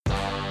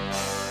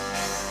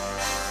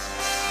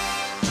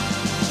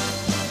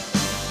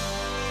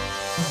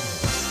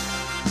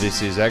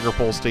This is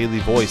AgriPulse Daily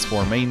Voice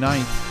for May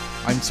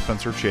 9th. I'm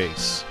Spencer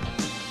Chase.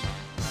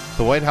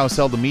 The White House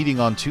held a meeting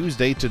on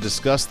Tuesday to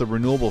discuss the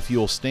renewable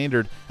fuel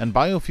standard, and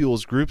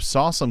biofuels groups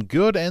saw some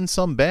good and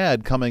some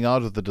bad coming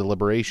out of the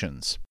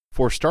deliberations.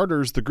 For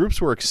starters, the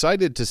groups were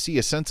excited to see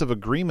a sense of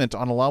agreement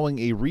on allowing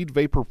a Reid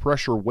vapor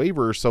pressure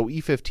waiver so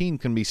E15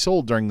 can be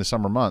sold during the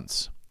summer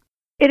months.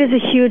 It is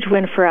a huge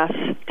win for us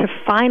to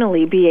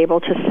finally be able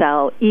to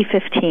sell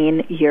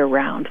E15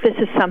 year-round. This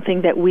is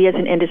something that we as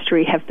an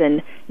industry have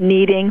been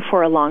needing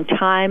for a long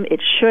time. It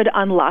should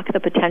unlock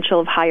the potential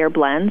of higher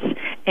blends,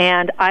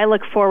 and I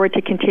look forward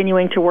to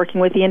continuing to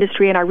working with the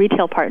industry and our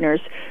retail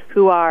partners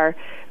who are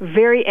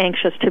very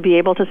anxious to be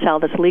able to sell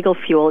this legal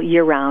fuel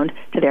year-round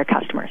to their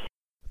customers.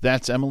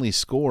 That's Emily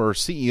Skor,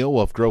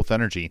 CEO of Growth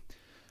Energy.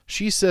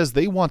 She says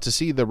they want to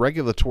see the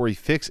regulatory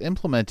fix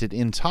implemented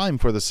in time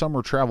for the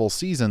summer travel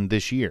season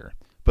this year.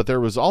 But there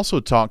was also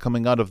talk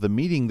coming out of the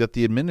meeting that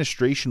the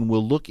administration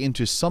will look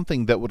into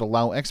something that would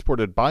allow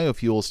exported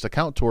biofuels to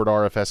count toward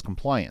RFS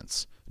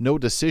compliance. No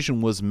decision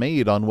was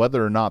made on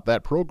whether or not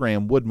that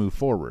program would move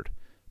forward.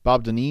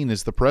 Bob Dineen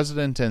is the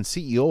president and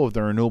CEO of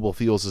the Renewable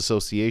Fuels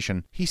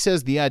Association. He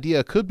says the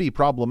idea could be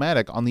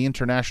problematic on the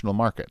international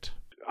market.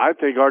 I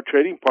think our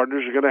trading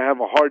partners are going to have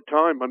a hard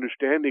time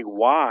understanding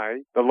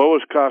why the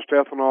lowest cost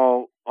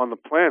ethanol on the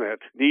planet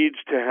needs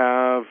to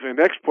have an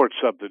export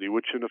subsidy,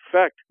 which in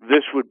effect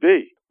this would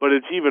be. But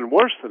it's even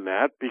worse than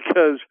that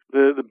because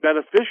the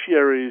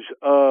beneficiaries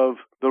of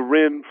the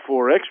RIN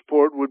for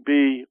export would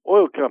be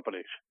oil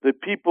companies. The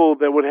people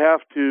that would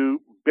have to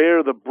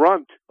bear the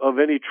brunt of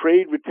any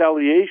trade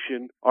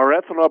retaliation are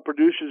ethanol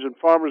producers and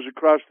farmers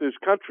across this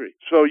country.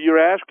 So you're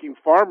asking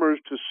farmers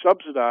to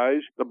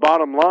subsidize the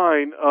bottom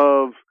line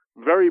of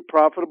very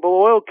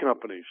profitable oil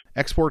companies.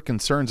 Export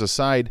concerns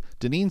aside,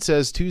 Dineen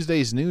says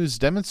Tuesday's news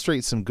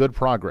demonstrates some good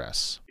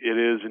progress. It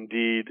is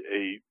indeed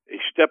a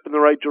step in the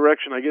right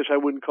direction. I guess I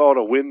wouldn't call it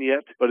a win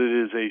yet, but it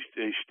is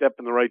a step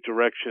in the right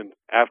direction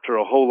after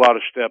a whole lot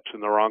of steps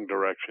in the wrong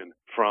direction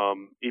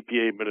from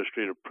EPA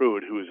Administrator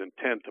Pruitt, who is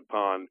intent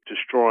upon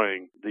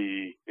destroying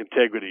the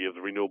integrity of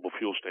the renewable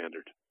fuel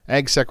standard.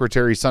 Ag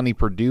Secretary Sonny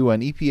Perdue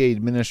and EPA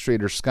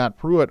Administrator Scott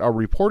Pruitt are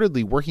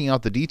reportedly working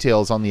out the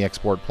details on the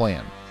export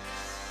plan.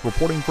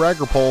 Reporting for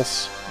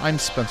AgriPulse, I'm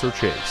Spencer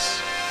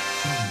Chase.